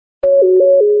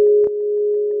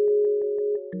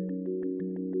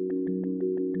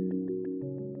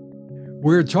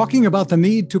We're talking about the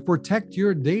need to protect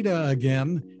your data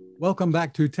again. Welcome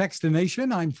back to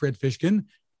Techstination. I'm Fred Fishkin.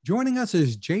 Joining us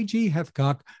is J.G.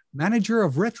 Heathcock, manager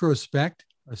of Retrospect,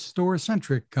 a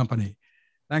store-centric company.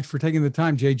 Thanks for taking the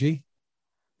time, J.G.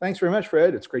 Thanks very much,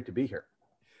 Fred. It's great to be here.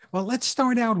 Well, let's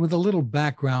start out with a little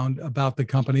background about the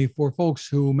company for folks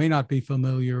who may not be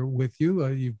familiar with you.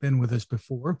 You've been with us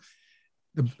before.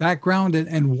 The background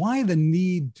and why the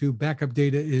need to back up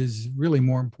data is really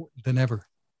more important than ever.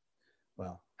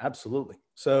 Well, absolutely.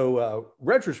 So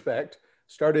Retrospect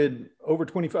started over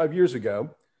 25 years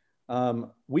ago.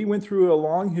 We went through a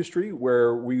long history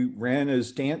where we ran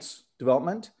as Dance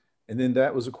Development, and then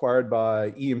that was acquired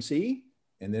by EMC.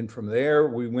 And then from there,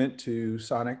 we went to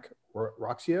Sonic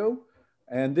Roxio,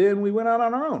 and then we went out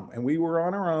on our own. And we were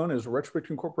on our own as Retrospect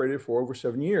Incorporated for over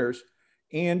 7 years.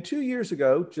 And 2 years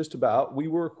ago, just about, we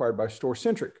were acquired by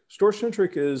StoreCentric.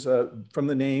 StoreCentric is, from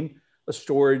the name, a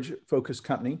storage-focused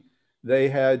company. They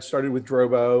had started with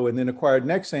Drobo and then acquired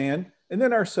Nexan and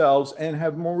then ourselves, and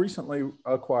have more recently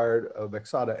acquired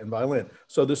Vexata and Violin.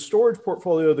 So the storage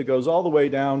portfolio that goes all the way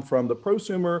down from the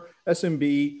prosumer,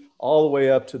 SMB, all the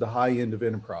way up to the high end of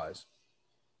enterprise.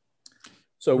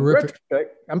 So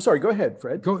Retrospect, I'm sorry, go ahead,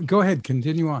 Fred. Go ahead,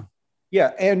 continue on.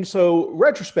 Yeah, and so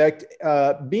Retrospect,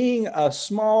 being a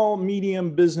small,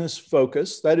 medium business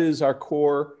focus, that is our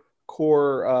core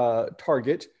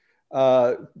target.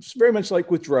 It's very much like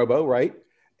with Drobo, right?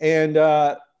 And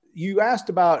you asked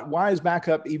about why is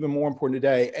backup even more important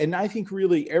today? And I think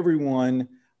really everyone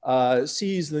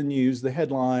sees the news, the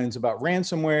headlines about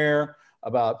ransomware,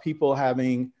 about people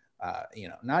having,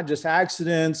 not just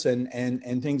accidents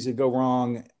and things that go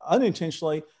wrong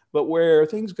unintentionally, but where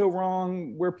things go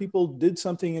wrong, where people did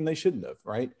something and they shouldn't have,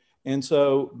 right? And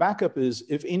so backup is,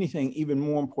 if anything, even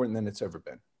more important than it's ever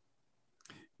been.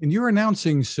 And you're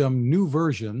announcing some new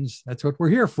versions. That's what we're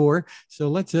here for. So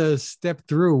let's step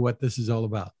through what this is all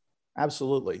about.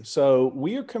 Absolutely. So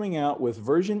we are coming out with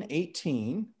version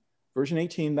 18. Version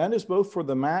 18, that is both for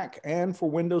the Mac and for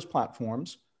Windows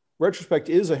platforms. Retrospect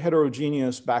is a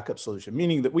heterogeneous backup solution,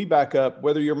 meaning that we back up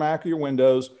whether you're Mac or your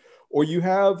Windows, or you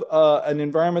have an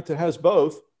environment that has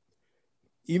both.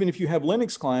 Even if you have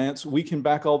Linux clients, we can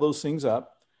back all those things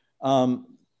up.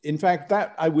 In fact,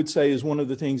 that I would say is one of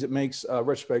the things that makes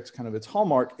Retrospect kind of its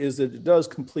hallmark, is that it does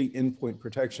complete endpoint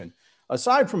protection.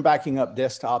 Aside from backing up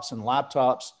desktops and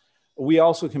laptops, we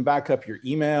also can back up your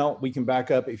email. We can back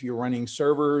up if you're running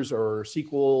servers or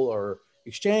SQL or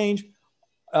Exchange.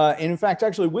 And in fact,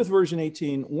 actually with version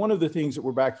 18, one of the things that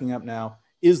we're backing up now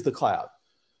is the cloud.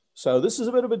 So this is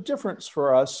a bit of a difference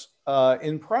for us.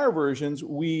 In prior versions,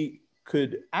 we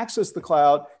could access the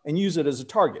cloud and use it as a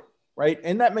target. Right?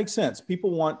 And that makes sense.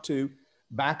 People want to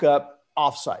back up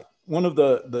offsite. One of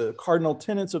the cardinal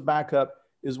tenets of backup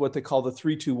is what they call the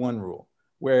 3-2-1 rule,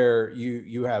 where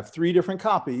you have 3 different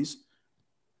copies,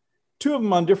 2 of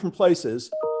them on different places,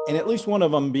 and at least one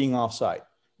of them being offsite.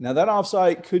 Now that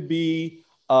offsite could be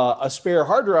a spare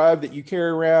hard drive that you carry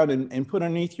around and put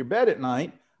underneath your bed at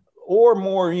night, or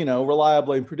more,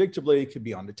 reliably and predictably, it could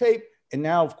be on the tape. And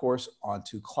now, of course,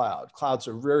 onto cloud. Cloud's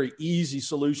a very easy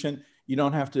solution. You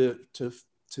don't have to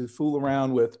fool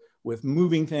around with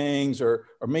moving things or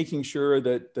making sure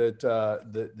that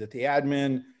the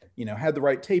admin had the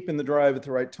right tape in the drive at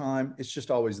the right time. It's just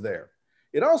always there.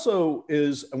 It also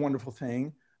is a wonderful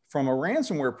thing from a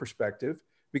ransomware perspective,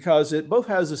 because it both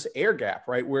has this air gap,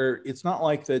 right, where it's not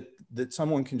like that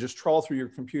someone can just trawl through your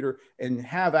computer and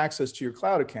have access to your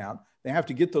cloud account. They have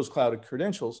to get those cloud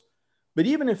credentials. But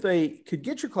even if they could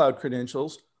get your cloud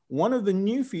credentials, one of the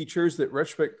new features that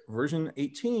Retrospect version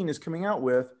 18 is coming out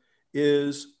with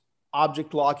is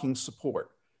object locking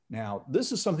support. Now,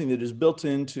 this is something that is built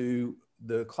into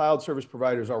the cloud service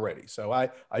providers already. So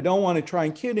I don't want to try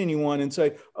and kid anyone and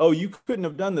say, oh, you couldn't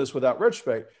have done this without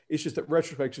Retrospect. It's just that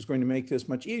Retrospect is going to make this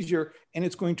much easier, and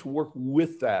it's going to work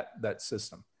with that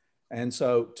system. And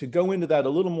so to go into that a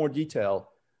little more detail,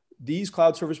 these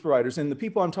cloud service providers, and the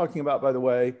people I'm talking about, by the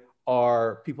way,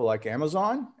 are people like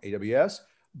Amazon, AWS,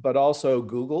 but also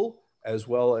Google, as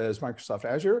well as Microsoft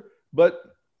Azure. But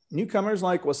newcomers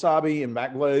like Wasabi and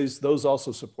Backblaze, those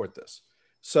also support this.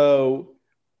 So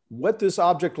what this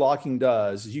object locking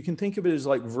does is, you can think of it as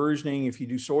like versioning if you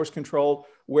do source control,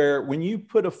 where when you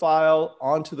put a file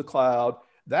onto the cloud,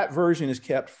 that version is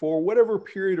kept for whatever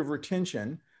period of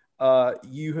retention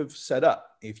you have set up.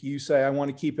 If you say, I want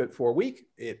to keep it for a week,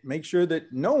 it makes sure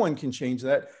that no one can change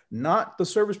that, not the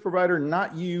service provider,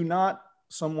 not you, not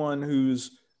someone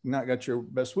who's not got your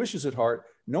best wishes at heart.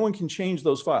 No one can change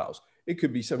those files. It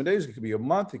could be 7 days, it could be a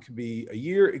month, it could be a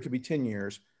year, it could be 10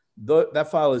 years. That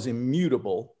file is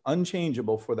immutable,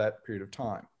 unchangeable for that period of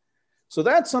time. So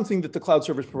that's something that the cloud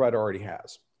service provider already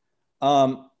has.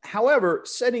 However,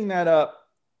 setting that up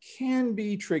can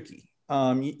be tricky.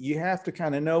 You have to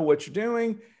kind of know what you're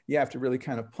doing. You have to really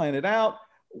kind of plan it out.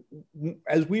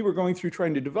 As we were going through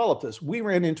trying to develop this, we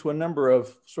ran into a number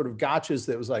of sort of gotchas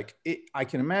that was like, I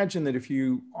can imagine that if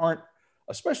you aren't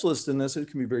a specialist in this, it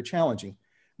can be very challenging.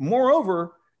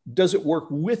 Moreover, does it work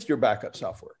with your backup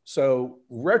software? So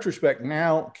Retrospect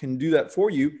now can do that for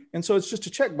you. And so it's just a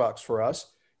checkbox for us.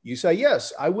 You say,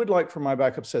 yes, I would like for my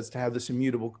backup sets to have this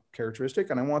immutable characteristic,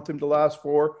 and I want them to last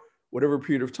for whatever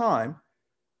period of time.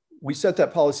 We set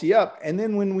that policy up. And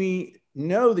then when we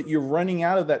know that you're running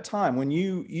out of that time, when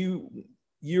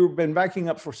you've been backing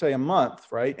up for, say, a month,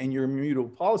 right? And your immutable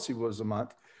policy was a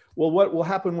month. Well, what will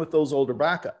happen with those older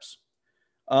backups?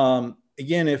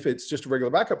 Again, if it's just a regular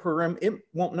backup program, it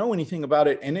won't know anything about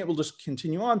it, and it will just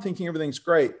continue on thinking everything's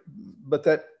great, but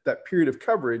that period of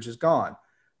coverage is gone.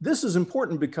 This is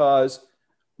important because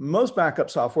most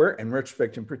backup software, and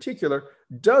Retrospect in particular,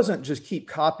 doesn't just keep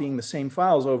copying the same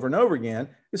files over and over again.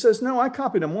 It says, no, I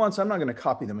copied them once. I'm not going to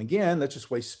copy them again. That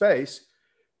just wastes space.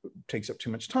 It takes up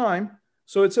too much time.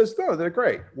 So it says, no, they're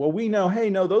great. Well, we know, hey,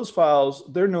 no, those files,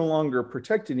 they're no longer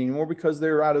protected anymore because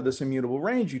they're out of this immutable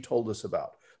range you told us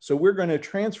about. So we're going to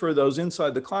transfer those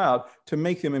inside the cloud to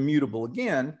make them immutable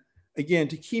again, to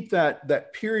keep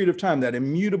that period of time, that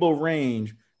immutable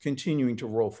range continuing to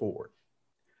roll forward.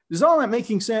 Is all that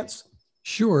making sense?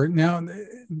 Sure. Now,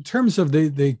 in terms of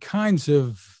the kinds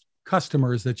of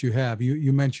customers that you have,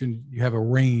 you mentioned you have a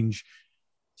range.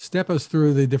 Step us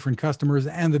through the different customers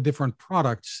and the different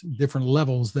products, different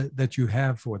levels that you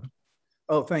have for them.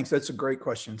 Oh, thanks. That's a great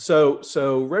question. So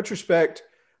Retrospect,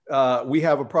 we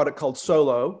have a product called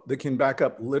Solo that can back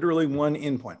up literally one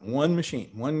endpoint, one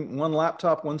machine, one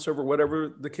laptop, one server,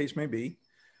 whatever the case may be.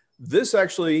 This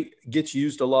actually gets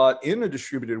used a lot in a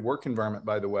distributed work environment,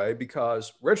 by the way,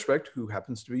 because Retrospect, who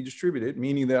happens to be distributed,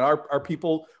 meaning that our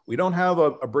people, we don't have a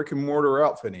brick and mortar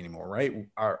outfit anymore, right?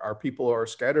 Our people are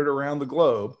scattered around the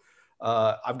globe.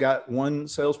 I've got one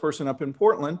salesperson up in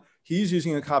Portland. He's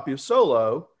using a copy of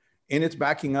Solo, and it's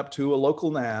backing up to a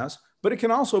local NAS, but it can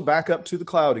also back up to the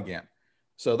cloud again.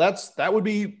 So that would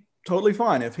be totally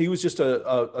fine. If he was just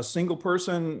a single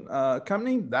person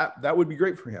company, that would be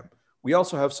great for him. We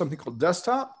also have something called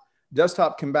Desktop.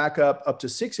 Desktop can back up to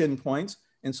 6 endpoints.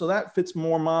 And so that fits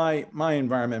more my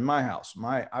environment, my house.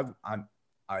 I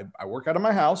work out of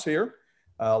my house here,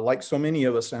 like so many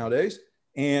of us nowadays.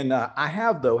 And I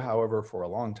have, though, however, for a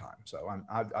long time. So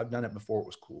I've done it before it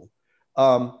was cool.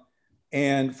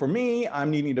 And for me, I'm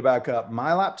needing to back up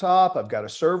my laptop. I've got a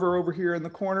server over here in the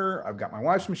corner. I've got my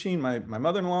wife's machine, my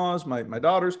mother-in-law's, my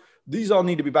daughters. These all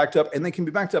need to be backed up, and they can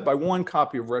be backed up by one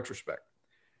copy of Retrospect.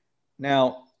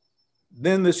 Now,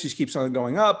 then this just keeps on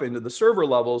going up into the server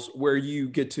levels where you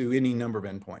get to any number of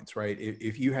endpoints, right?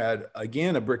 If you had,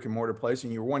 again, a brick and mortar place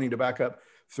and you're wanting to back up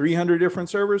 300 different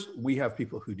servers, we have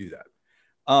people who do that.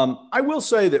 I will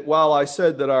say that while I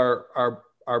said that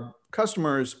our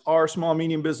customers are small,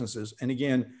 medium businesses, and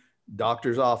again,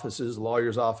 doctors' offices,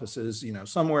 lawyers' offices,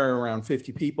 somewhere around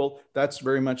 50 people, that's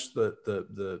very much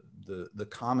the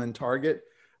common target.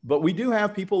 But we do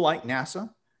have people like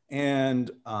NASA, and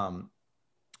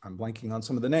I'm blanking on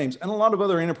some of the names, and a lot of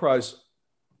other enterprise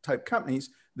type companies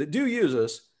that do use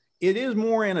us. It is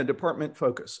more in a department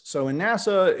focus. So in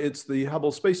NASA, it's the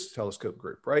Hubble Space Telescope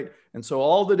group, right? And so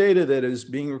all the data that is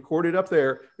being recorded up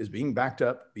there is being backed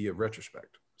up via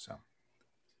Retrospect. So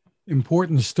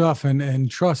important stuff, and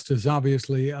trust is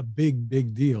obviously a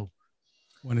big deal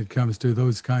when it comes to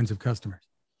those kinds of customers.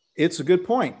 It's a good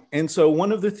point. And so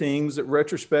one of the things that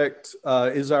Retrospect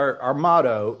is our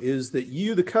motto is that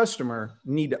you, the customer,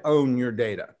 need to own your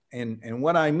data. And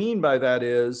what I mean by that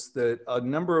is that a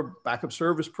number of backup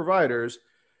service providers,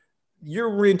 you're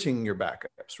renting your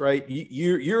backups, right?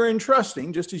 You're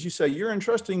entrusting, just as you say, you're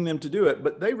entrusting them to do it,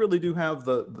 but they really do have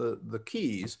the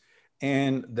keys,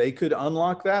 and they could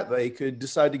unlock that. They could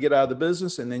decide to get out of the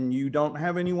business, and then you don't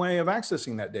have any way of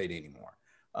accessing that data anymore.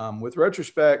 With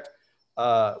Retrospect,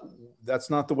 that's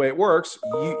not the way it works.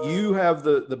 You have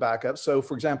the backup. So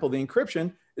for example, the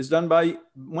encryption is done by,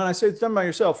 when I say it's done by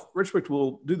yourself, Retrospect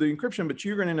will do the encryption, but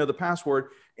you're going to know the password.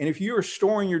 And if you are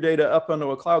storing your data up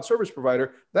onto a cloud service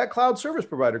provider, that cloud service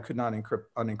provider could not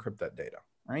unencrypt that data,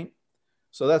 right?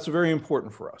 So that's very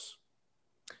important for us.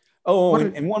 Oh,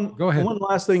 and one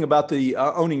last thing about the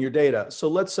owning your data. So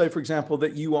let's say, for example,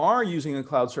 that you are using a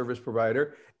cloud service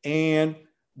provider, and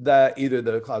that either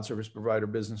the cloud service provider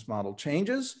business model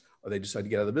changes, or they decide to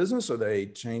get out of the business, or they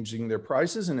changing their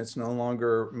prices and it's no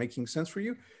longer making sense for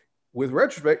you. With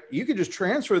Retrospect, you could just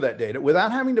transfer that data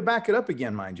without having to back it up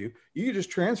again, mind you. You could just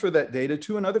transfer that data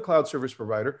to another cloud service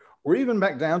provider, or even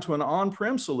back down to an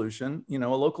on-prem solution, a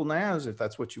local NAS, if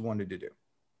that's what you wanted to do.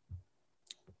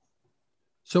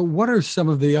 So what are some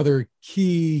of the other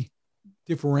key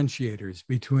differentiators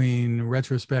between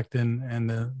Retrospect and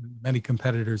the many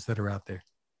competitors that are out there?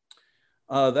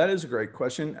 That is a great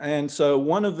question. And so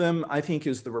one of them, I think,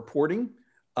 is the reporting.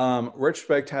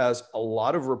 Retrospect has a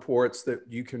lot of reports that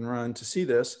you can run to see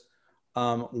this.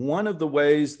 One of the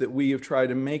ways that we have tried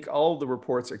to make all the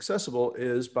reports accessible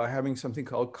is by having something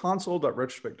called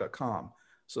console.retrospect.com.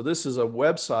 So this is a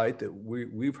website that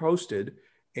we've hosted,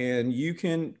 and you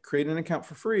can create an account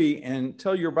for free and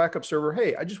tell your backup server,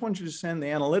 hey, I just want you to send the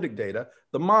analytic data,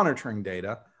 the monitoring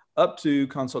data, up to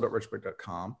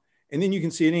console.retrospect.com. And then you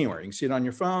can see it anywhere. You can see it on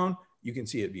your phone. You can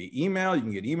see it via email. You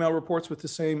can get email reports with the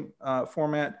same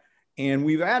format. And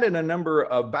we've added a number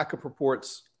of backup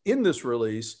reports in this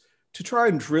release to try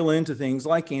and drill into things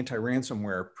like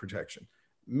anti-ransomware protection,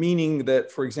 meaning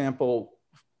that, for example,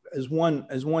 as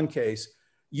one case,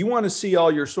 you want to see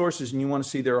all your sources and you want to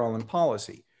see they're all in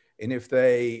policy. And if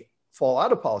they fall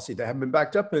out of policy, they haven't been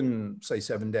backed up in, say,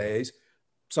 7 days,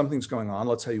 something's going on.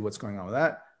 Let's tell you what's going on with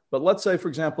that. But let's say, for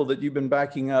example, that you've been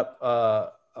backing up,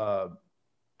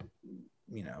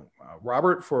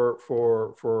 Robert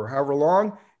for however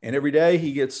long, and every day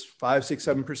he gets 5, 6,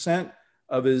 7%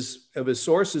 of his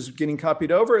sources getting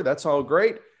copied over. That's all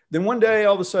great. Then one day,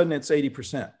 all of a sudden, it's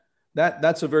 80%.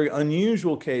 That's a very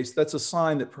unusual case. That's a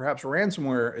sign that perhaps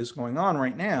ransomware is going on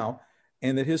right now,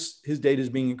 and that his data is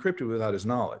being encrypted without his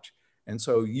knowledge. And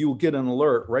so you'll get an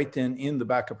alert right then in the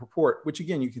backup report, which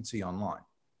again you can see online.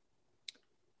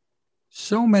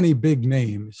 So many big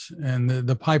names, and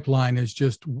the pipeline is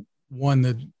just one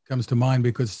that comes to mind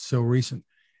because it's so recent,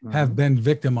 have been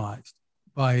victimized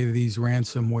by these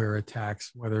ransomware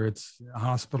attacks, whether it's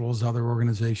hospitals, other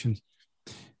organizations.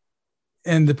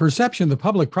 And the perception the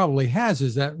public probably has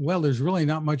is that, well, there's really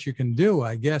not much you can do,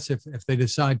 I guess, if they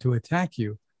decide to attack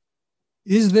you.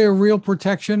 Is there real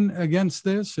protection against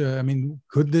this? I mean,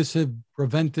 could this have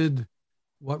prevented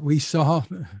what we saw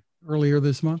earlier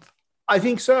this month? I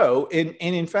think so. And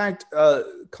in fact,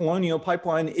 Colonial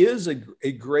Pipeline is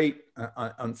a great,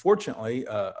 unfortunately,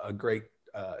 a great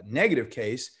negative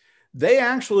case. They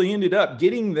actually ended up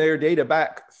getting their data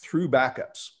back through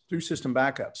backups, through system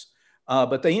backups.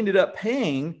 But they ended up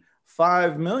paying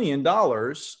 $5 million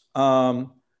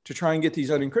to try and get these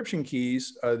unencryption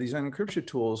keys, these unencryption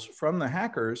tools from the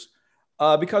hackers,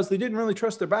 because they didn't really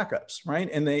trust their backups, right?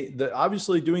 And they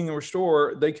obviously doing the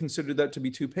restore, they considered that to be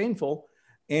too painful.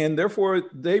 And therefore,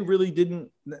 they really didn't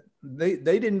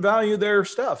value their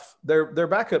stuff, their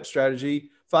backup strategy,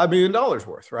 $5 million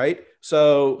worth, right?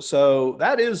 So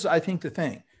that is, I think, the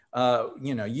thing.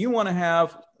 You want to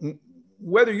have,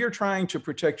 whether you're trying to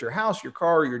protect your house, your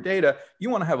car, or your data, you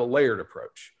want to have a layered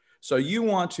approach. So you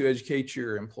want to educate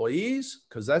your employees,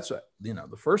 because that's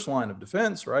the first line of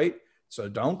defense, right? So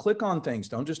don't click on things.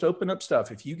 Don't just open up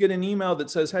stuff. If you get an email that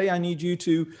says, "Hey, I need you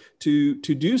to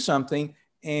do something,"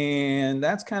 and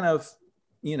that's kind of,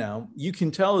 you can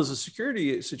tell as a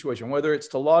security situation, whether it's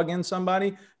to log in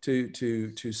somebody,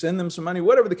 to send them some money,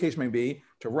 whatever the case may be,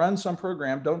 to run some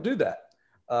program, don't do that.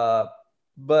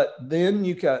 But then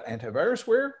you got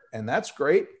antivirusware, and that's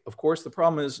great. Of course, the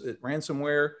problem is that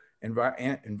ransomware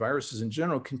and viruses in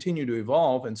general continue to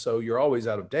evolve, and so you're always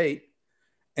out of date.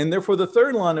 And therefore, the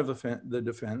third line of the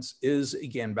defense is,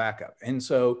 again, backup. And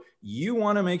so you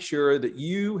want to make sure that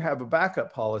you have a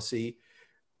backup policy.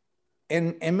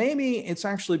 And maybe it's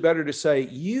actually better to say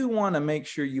you want to make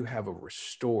sure you have a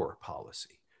restore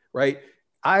policy, right?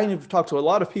 I have talked to a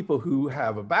lot of people who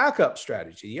have a backup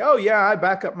strategy. Oh yeah, I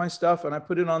back up my stuff and I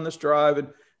put it on this drive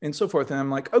and so forth. And I'm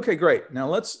like, okay, great. Now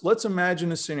let's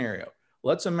imagine a scenario.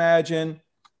 Let's imagine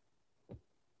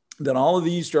that all of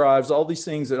these drives, all these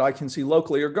things that I can see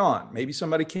locally are gone. Maybe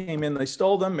somebody came in, they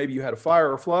stole them. Maybe you had a fire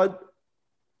or flood,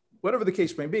 whatever the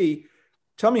case may be.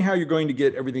 Tell me how you're going to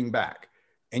get everything back.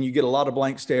 And you get a lot of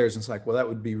blank stares. And it's like, well, that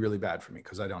would be really bad for me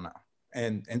because I don't know.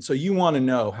 And so you want to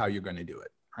know how you're going to do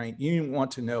it, right? You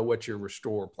want to know what your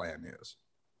restore plan is.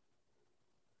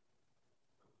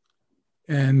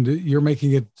 And you're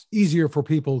making it easier for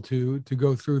people to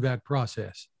go through that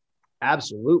process.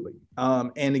 Absolutely.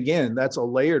 And again, that's a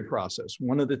layered process.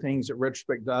 One of the things that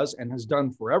Retrospect does, and has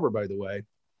done forever, by the way,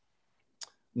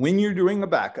 when you're doing a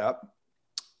backup,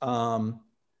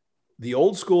 the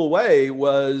old school way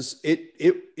was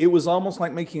it was almost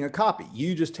like making a copy.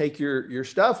 You just take your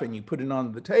stuff and you put it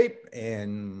on the tape,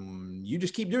 and you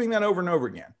just keep doing that over and over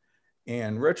again.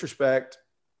 And Retrospect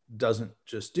doesn't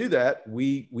just do that.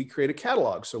 We create a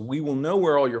catalog. So we will know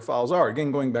where all your files are.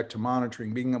 Again, going back to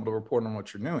monitoring, being able to report on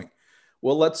what you're doing.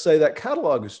 Well, let's say that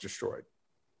catalog is destroyed,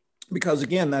 because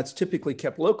again, that's typically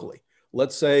kept locally.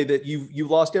 Let's say that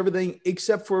you've lost everything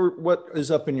except for what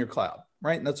is up in your cloud,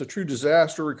 right? And that's a true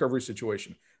disaster recovery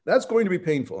situation. That's going to be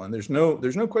painful, and there's no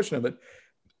question of it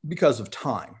because of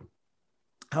time.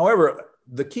 However,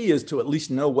 the key is to at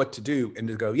least know what to do and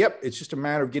to go, yep, it's just a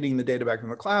matter of getting the data back in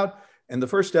the cloud. And the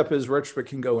first step is Retrospect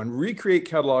can go and recreate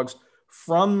catalogs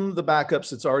from the backups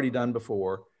that's already done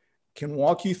before, can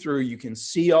walk you through, you can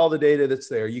see all the data that's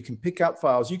there, you can pick out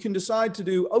files, you can decide to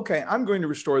do, okay, I'm going to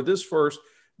restore this first,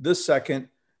 this second.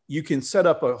 You can set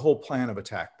up a whole plan of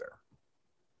attack there.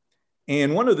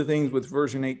 And one of the things with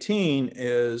version 18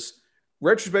 is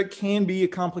Retrospect can be a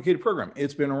complicated program.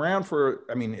 It's been around for,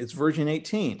 it's version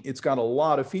 18. It's got a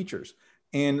lot of features.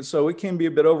 And so it can be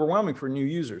a bit overwhelming for new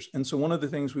users. And so one of the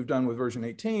things we've done with version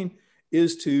 18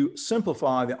 is to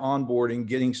simplify the onboarding,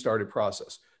 getting started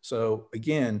process. So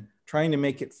again, trying to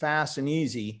make it fast and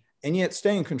easy, and yet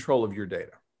stay in control of your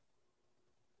data.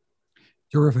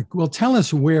 Terrific. Well, tell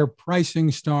us where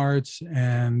pricing starts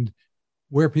and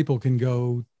where people can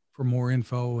go for more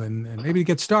info and maybe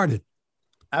get started.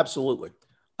 Absolutely.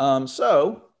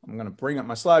 So I'm going to bring up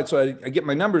my slide so I get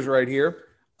my numbers right here.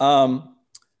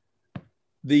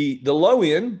 The low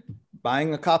end,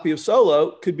 buying a copy of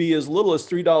Solo, could be as little as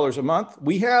 $3 a month.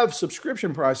 We have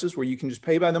subscription prices where you can just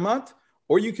pay by the month,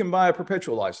 or you can buy a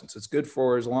perpetual license. It's good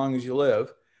for as long as you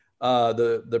live.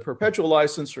 The perpetual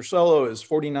license for Solo is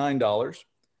 $49.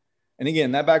 And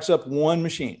again, that backs up one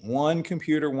machine, one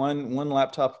computer, one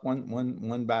laptop,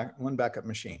 one backup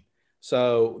machine.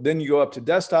 So then you go up to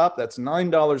desktop, that's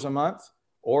 $9 a month,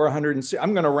 or $160.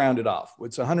 I'm going to round it off.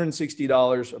 It's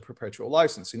 $160 a perpetual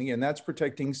license. And again, that's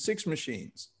protecting 6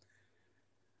 machines.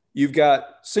 You've got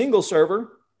single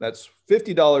server, that's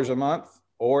 $50 a month,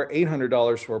 or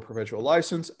 $800 for a perpetual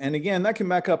license. And again, that can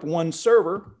back up one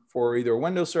server for either a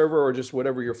Windows server or just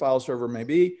whatever your file server may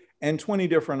be, and 20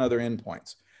 different other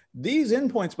endpoints. These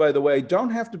endpoints, by the way, don't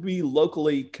have to be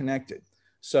locally connected.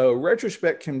 So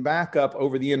Retrospect can back up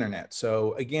over the internet.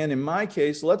 So again, in my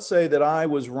case, let's say that I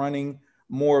was running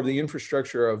more of the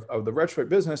infrastructure of the Retrospect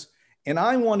business, and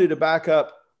I wanted to back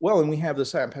up, well, and we have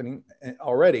this happening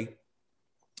already.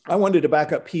 I wanted to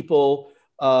back up people,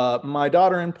 my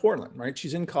daughter in Portland, right?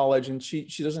 She's in college and she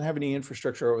doesn't have any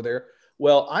infrastructure over there.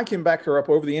 Well, I can back her up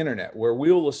over the internet where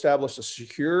we'll establish a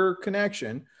secure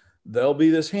connection. There'll be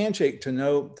this handshake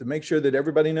to make sure that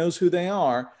everybody knows who they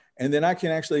are. And then I can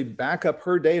actually back up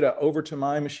her data over to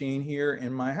my machine here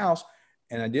in my house.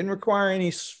 And I didn't require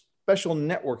any special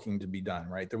networking to be done,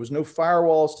 right? There was no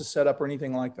firewalls to set up or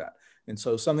anything like that. And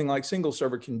so something like single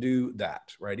server can do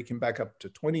that, right? It can back up to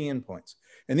 20 endpoints.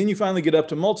 And then you finally get up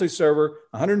to multi-server,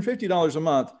 $150 a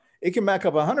month. It can back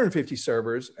up 150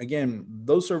 servers. Again,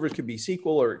 those servers could be SQL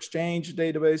or Exchange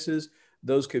databases.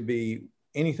 Those could be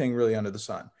anything really under the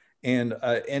sun. And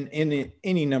in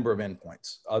any number of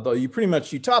endpoints. Although you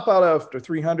top out after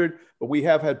 300, but we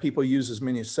have had people use as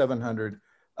many as 700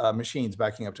 machines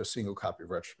backing up to a single copy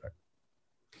of Retrospect.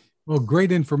 Well,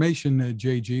 great information,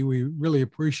 JG. We really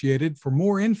appreciate it. For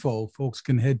more info, folks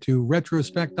can head to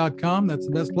retrospect.com. That's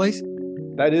the best place.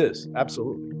 That is,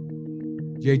 absolutely.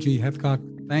 JG Hefcock,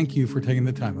 thank you for taking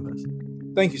the time with us.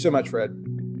 Thank you so much, Fred.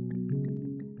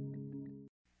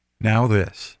 Now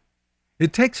this.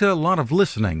 It takes a lot of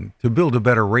listening to build a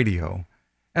better radio,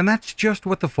 and that's just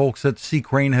what the folks at C.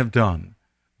 Crane have done.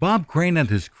 Bob Crane and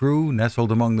his crew,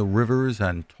 nestled among the rivers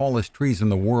and tallest trees in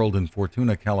the world in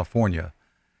Fortuna, California,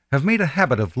 have made a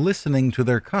habit of listening to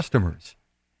their customers.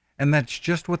 And that's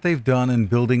just what they've done in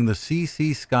building the CC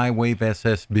Skywave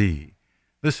SSB,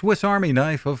 the Swiss Army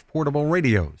knife of portable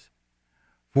radios.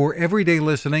 For everyday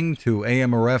listening to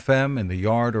AM or FM in the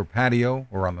yard or patio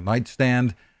or on the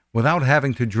nightstand, without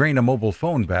having to drain a mobile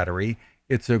phone battery,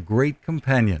 it's a great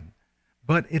companion.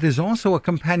 But it is also a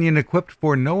companion equipped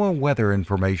for NOAA weather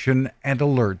information and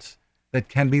alerts that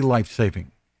can be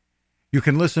life-saving. You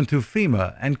can listen to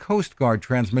FEMA and Coast Guard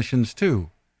transmissions too.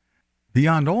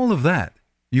 Beyond all of that,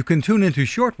 you can tune into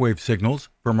shortwave signals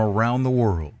from around the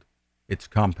world. It's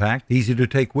compact, easy to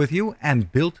take with you,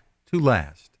 and built to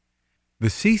last. The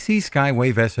CC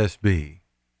Skywave SSB.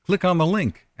 Click on the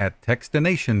link at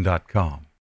Techstination.com.